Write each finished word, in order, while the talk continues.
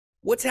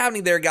What's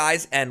happening there,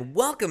 guys, and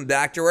welcome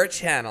back to our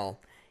channel.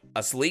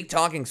 A sleek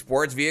talking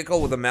sports vehicle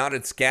with a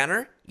mounted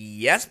scanner?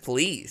 Yes,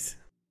 please.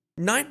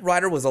 Knight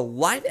Rider was a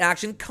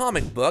live-action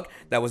comic book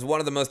that was one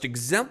of the most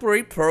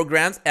exemplary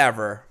programs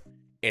ever.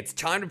 It's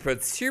time to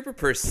put Super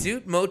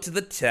Pursuit mode to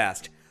the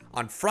test.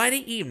 On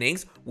Friday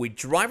evenings, we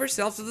drive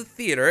ourselves to the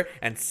theater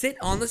and sit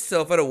on the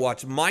sofa to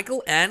watch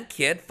Michael and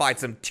K.I.T.T fight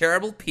some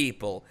terrible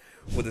people.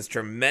 With his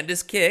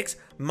tremendous kicks,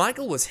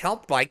 Michael was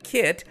helped by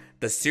K.I.T.T,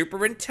 the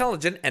super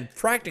intelligent and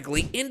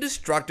practically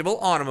indestructible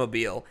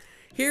automobile.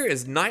 Here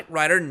is Knight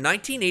Rider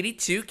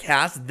 1982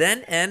 cast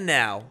then and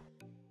now.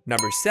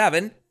 Number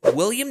 7.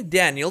 William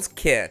Daniels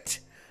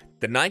K.I.T.T.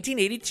 The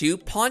 1982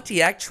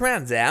 Pontiac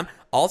Trans Am,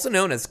 also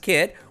known as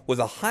K.I.T.T, was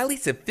a highly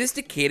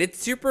sophisticated,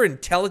 super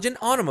intelligent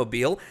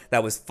automobile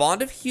that was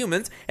fond of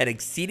humans and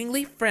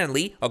exceedingly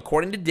friendly,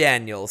 according to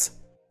Daniels.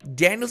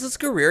 Daniels'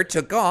 career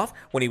took off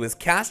when he was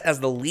cast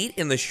as the lead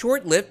in the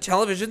short-lived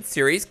television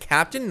series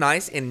Captain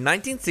Nice in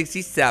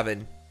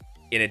 1967.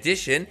 In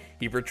addition,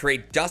 he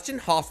portrayed Dustin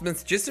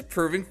Hoffman's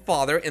disapproving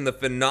father in the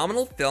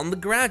phenomenal film The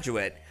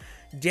Graduate.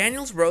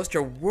 Daniels rose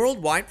to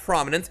worldwide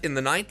prominence in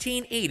the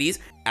 1980s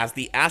as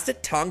the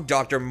acid-tongued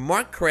Dr.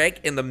 Mark Craig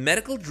in the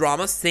medical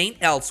drama Saint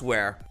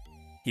Elsewhere.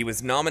 He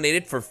was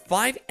nominated for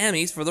 5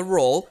 Emmys for the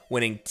role,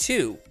 winning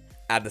 2.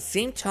 At the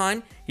same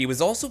time, he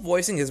was also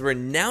voicing his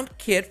renowned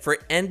K.I.T.T for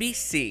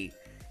NBC.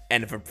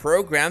 And if a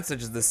program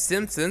such as The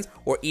Simpsons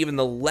or even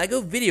the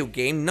Lego video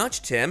game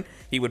nudged him,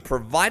 he would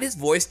provide his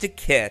voice to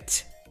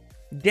K.I.T.T.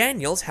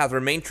 Daniels has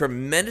remained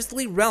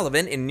tremendously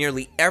relevant in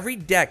nearly every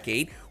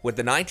decade, with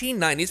the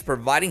 1990s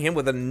providing him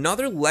with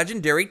another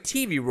legendary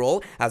TV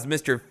role as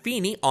Mr.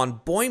 Feeney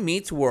on Boy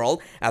Meets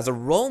World as a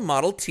role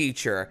model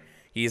teacher.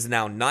 He is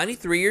now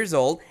 93 years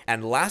old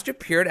and last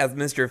appeared as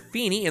Mr.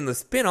 Feeney in the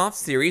spin-off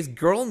series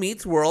Girl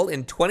Meets World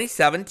in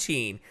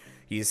 2017.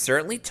 He has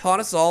certainly taught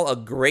us all a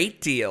great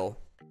deal.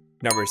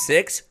 Number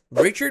 6.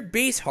 Richard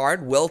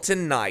Basehart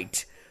Wilton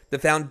Knight. The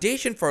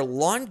foundation for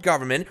law and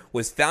government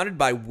was founded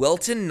by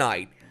Wilton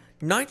Knight.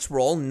 Knight's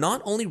role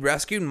not only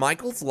rescued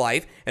Michael's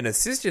life and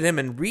assisted him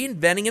in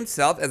reinventing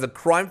himself as a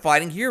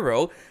crime-fighting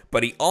hero,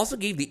 but he also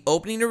gave the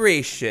opening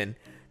narration.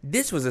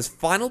 This was his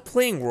final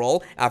playing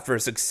role after a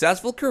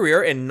successful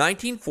career in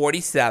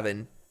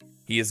 1947.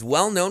 He is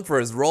well known for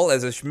his role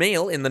as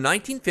Ishmael in the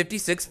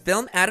 1956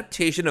 film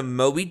adaptation of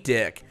Moby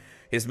Dick.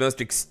 His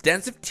most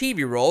extensive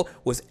TV role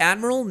was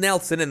Admiral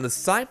Nelson in the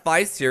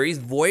sci-fi series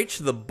Voyage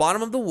to the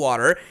Bottom of the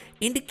Water,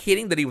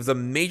 indicating that he was a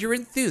major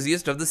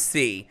enthusiast of the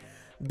sea.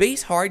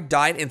 Basehart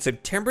died in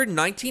September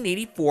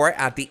 1984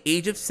 at the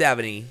age of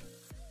 70.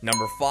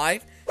 Number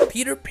 5.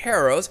 Peter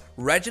Perros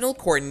Reginald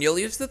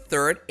Cornelius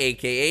III,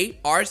 aka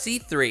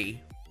RC3.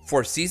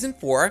 For Season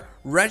 4,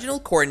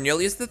 Reginald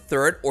Cornelius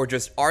III, or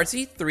just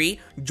RC3,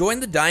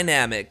 joined the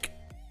dynamic.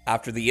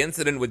 After the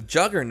incident with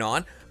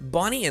Juggernaut,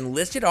 Bonnie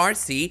enlisted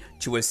RC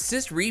to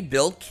assist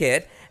rebuild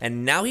K.I.T.T,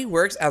 and now he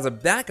works as a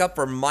backup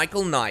for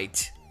Michael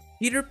Knight.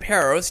 Peter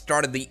Perros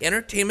started the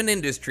entertainment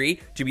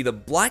industry to be the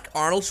Black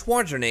Arnold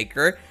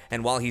Schwarzenegger,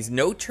 and while he's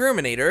no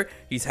Terminator,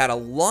 he's had a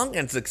long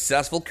and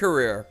successful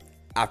career.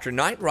 After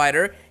Knight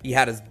Rider, he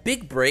had his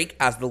big break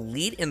as the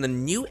lead in the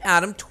new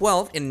Adam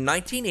 12 in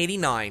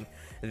 1989.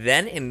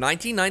 Then, in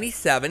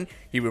 1997,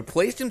 he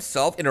replaced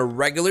himself in a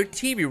regular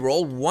TV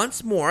role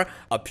once more,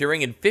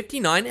 appearing in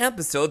 59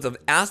 episodes of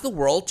As the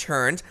World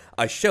Turns,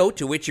 a show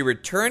to which he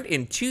returned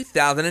in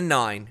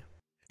 2009.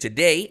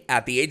 Today,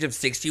 at the age of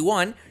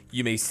 61,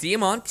 you may see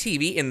him on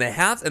TV in The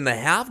Haves and the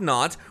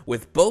Have-Nots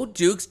with Bo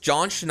Duke's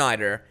John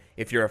Schneider.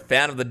 If you're a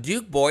fan of the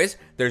Duke Boys,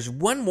 there's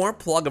one more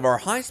plug of our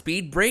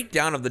high-speed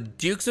breakdown of the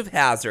Dukes of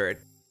Hazzard.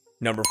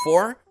 Number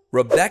 4.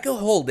 Rebecca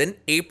Holden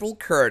April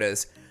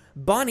Curtis.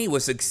 Bonnie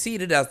was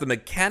succeeded as the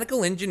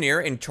mechanical engineer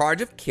in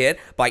charge of K.I.T.T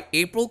by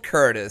April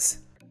Curtis.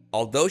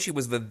 Although she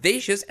was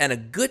vivacious and a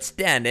good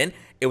stand-in,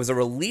 it was a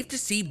relief to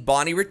see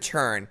Bonnie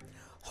return.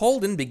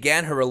 Holden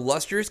began her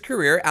illustrious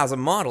career as a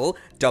model,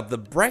 dubbed the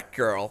Breck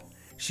Girl.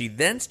 She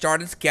then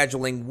started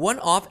scheduling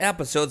one-off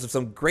episodes of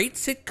some great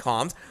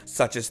sitcoms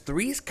such as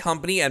Three's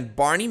Company and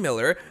Barney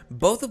Miller,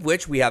 both of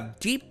which we have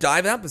deep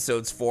dive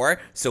episodes for,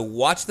 so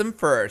watch them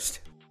first.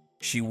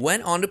 She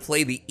went on to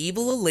play the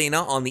evil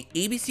Elena on the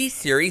ABC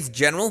series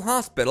General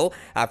Hospital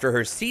after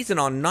her season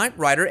on Knight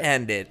Rider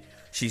ended.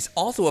 She's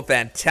also a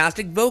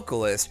fantastic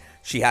vocalist.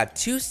 She had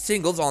 2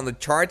 singles on the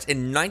charts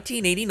in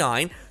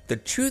 1989, The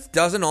Truth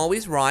Doesn't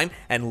Always Rhyme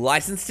and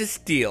License to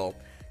Steal.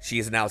 She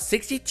is now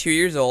 62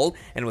 years old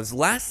and was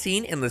last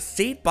seen in the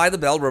Saved by the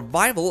Bell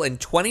revival in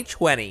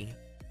 2020.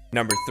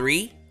 Number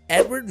 3.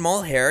 Edward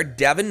Mulhare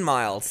Devin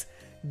Miles.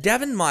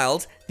 Devin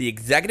Miles, the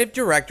executive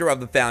director of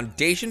the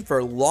Foundation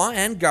for Law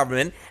and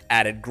Government,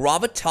 added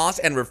gravitas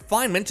and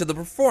refinement to the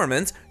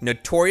performance,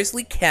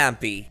 notoriously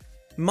campy.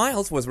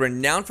 Miles was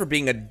renowned for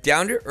being a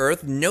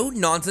down-to-earth,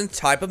 no-nonsense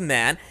type of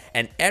man,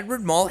 and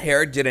Edward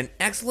Mulhare did an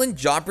excellent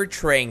job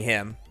portraying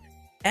him.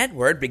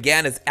 Edward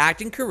began his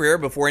acting career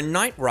before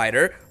Knight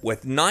Rider,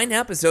 with 9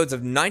 episodes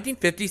of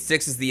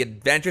 1956's The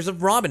Adventures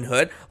of Robin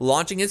Hood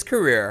launching his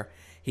career.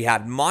 He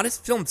had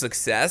modest film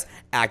success,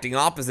 acting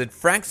opposite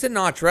Frank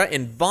Sinatra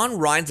in Von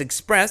Ryan's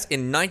Express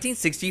in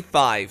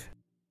 1965.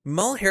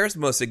 Mulher's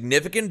most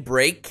significant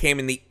break came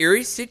in the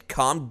eerie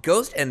sitcom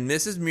Ghost and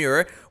Mrs.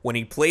 Muir when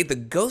he played the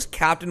ghost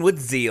captain with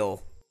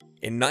zeal.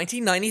 In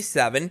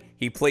 1997,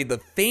 he played the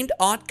famed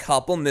odd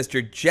couple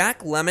Mr. Jack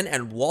Lemmon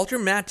and Walter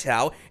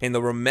Matthau in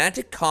the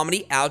romantic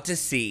comedy Out to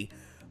Sea.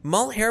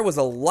 Mulher was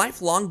a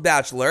lifelong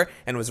bachelor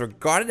and was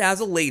regarded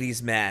as a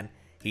ladies' man.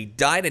 He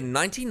died in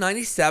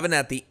 1997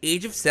 at the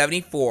age of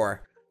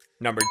 74.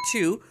 Number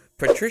 2.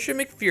 Patricia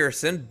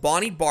McPherson,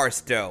 Bonnie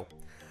Barstow.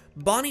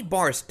 Bonnie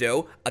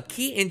Barstow, a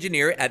key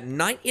engineer at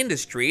Knight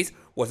Industries,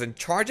 was in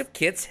charge of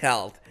K.I.T.'s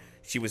health.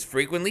 She was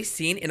frequently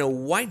seen in a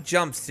white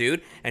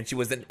jumpsuit, and she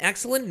was an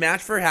excellent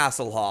match for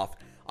Hasselhoff.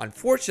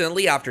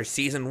 Unfortunately, after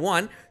season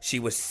 1, she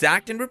was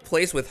sacked and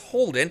replaced with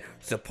Holden,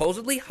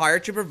 supposedly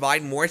hired to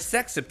provide more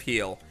sex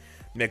appeal.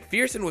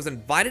 McPherson was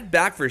invited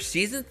back for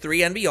season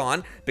 3 and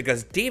beyond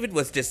because David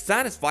was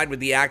dissatisfied with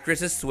the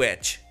actress's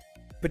switch.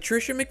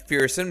 Patricia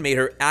McPherson made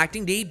her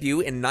acting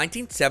debut in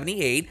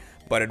 1978,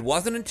 but it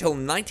wasn't until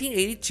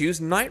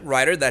 1982's Knight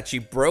Rider that she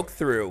broke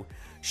through.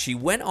 She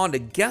went on to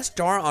guest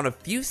star on a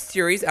few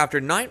series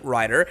after Knight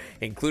Rider,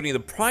 including the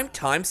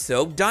primetime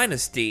soap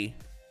Dynasty.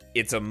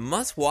 It's a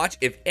must-watch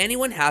if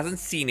anyone hasn't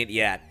seen it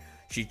yet.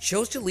 She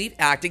chose to leave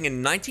acting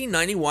in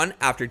 1991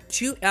 after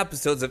 2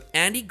 episodes of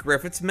Andy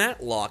Griffith's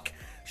Matlock.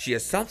 She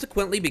has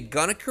subsequently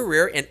begun a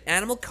career in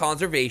animal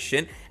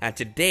conservation, and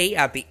today,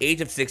 at the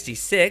age of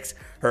 66,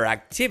 her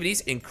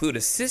activities include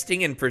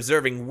assisting in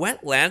preserving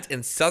wetlands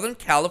in Southern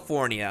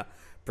California.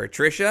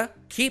 Patricia,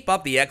 keep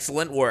up the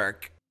excellent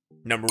work.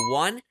 Number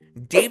 1.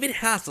 David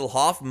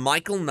Hasselhoff,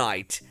 Michael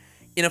Knight.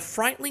 In a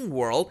frightening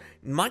world,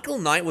 Michael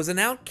Knight was an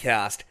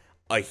outcast,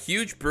 a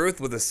huge brute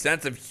with a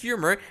sense of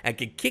humor and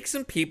could kick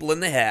some people in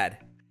the head.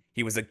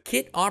 He was a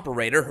kit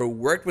operator who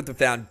worked with the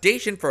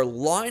Foundation for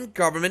Law and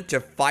Government to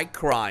fight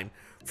crime.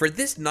 For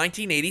this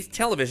 1980s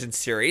television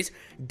series,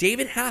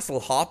 David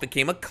Hasselhoff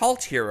became a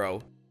cult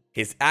hero.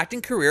 His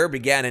acting career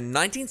began in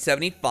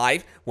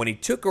 1975 when he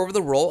took over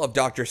the role of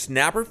Dr.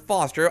 Snapper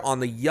Foster on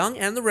The Young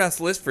and the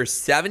Restless for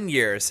 7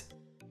 years.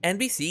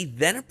 NBC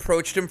then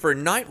approached him for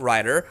Knight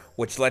Rider,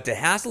 which led to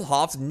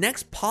Hasselhoff's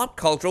next pop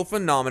cultural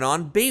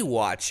phenomenon,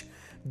 Baywatch.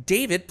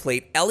 David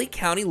played LA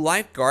County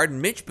lifeguard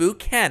Mitch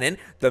Buchanan,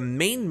 the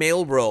main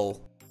male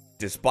role.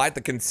 Despite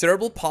the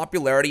considerable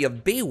popularity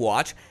of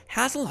Baywatch,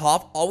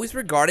 Hasselhoff always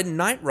regarded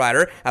Knight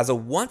Rider as a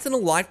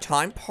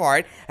once-in-a-lifetime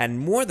part and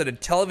more than a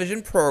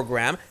television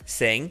program,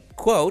 saying,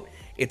 quote,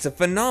 "It's a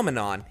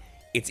phenomenon.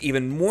 It's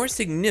even more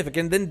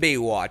significant than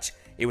Baywatch.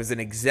 It was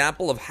an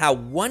example of how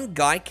one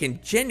guy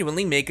can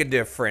genuinely make a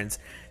difference.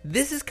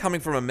 This is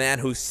coming from a man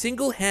who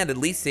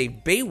single-handedly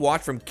saved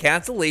Baywatch from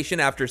cancellation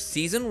after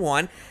season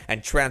 1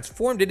 and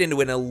transformed it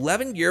into an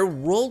 11-year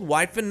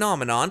worldwide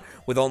phenomenon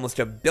with almost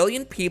 1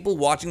 billion people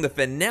watching the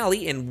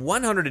finale in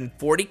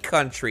 140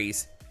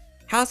 countries.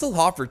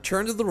 Hasselhoff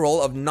returned to the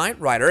role of Knight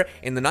Rider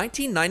in the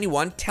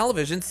 1991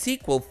 television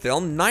sequel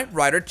film Knight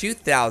Rider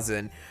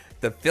 2000.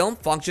 The film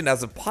functioned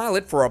as a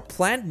pilot for a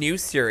planned new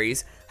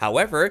series.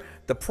 However,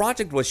 the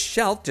project was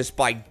shelved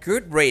despite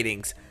good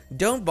ratings.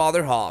 Don't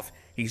bother Hoff.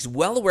 He's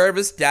well aware of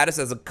his status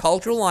as a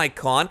cultural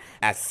icon,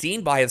 as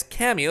seen by his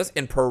cameos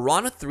in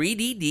Piranha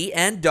 3DD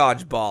and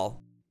Dodgeball.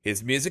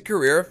 His music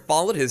career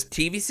followed his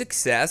TV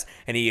success,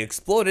 and he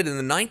exploded in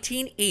the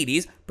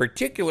 1980s,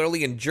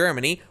 particularly in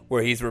Germany,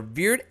 where he's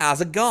revered as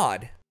a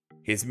god.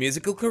 His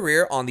musical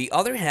career, on the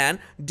other hand,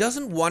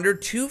 doesn't wander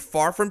too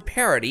far from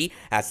parody,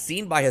 as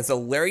seen by his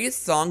hilarious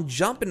song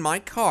Jump in My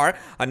Car,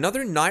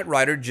 another Knight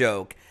Rider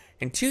joke.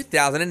 In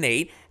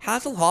 2008,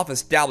 Hasselhoff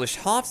established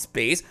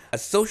HoffSpace, a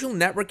social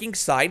networking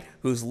site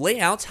whose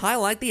layouts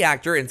highlight the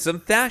actor in some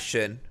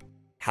fashion.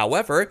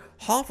 However,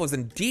 Hoff was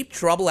in deep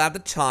trouble at the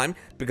time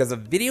because a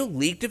video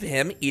leaked of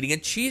him eating a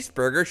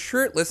cheeseburger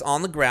shirtless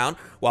on the ground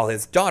while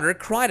his daughter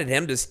cried at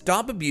him to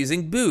stop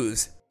abusing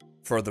booze.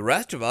 For the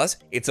rest of us,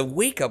 it's a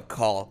wake-up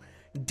call.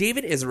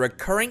 David is a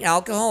recurring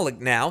alcoholic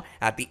now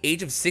at the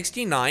age of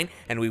 69,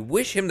 and we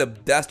wish him the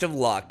best of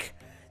luck.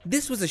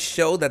 This was a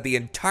show that the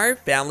entire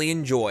family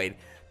enjoyed.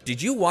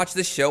 Did you watch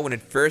the show when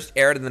it first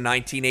aired in the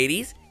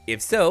 1980s?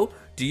 If so,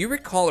 do you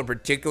recall a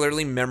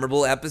particularly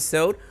memorable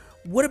episode?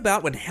 What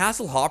about when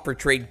Hasselhoff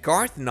portrayed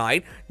Garth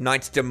Knight,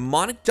 Knight's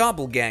demonic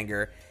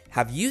doppelganger?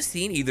 Have you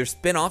seen either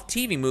spin-off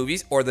TV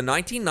movies or the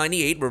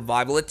 1998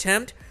 revival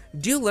attempt?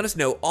 Do let us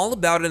know all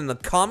about it in the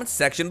comments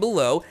section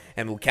below,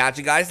 and we'll catch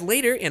you guys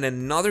later in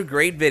another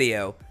great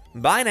video.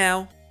 Bye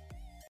now!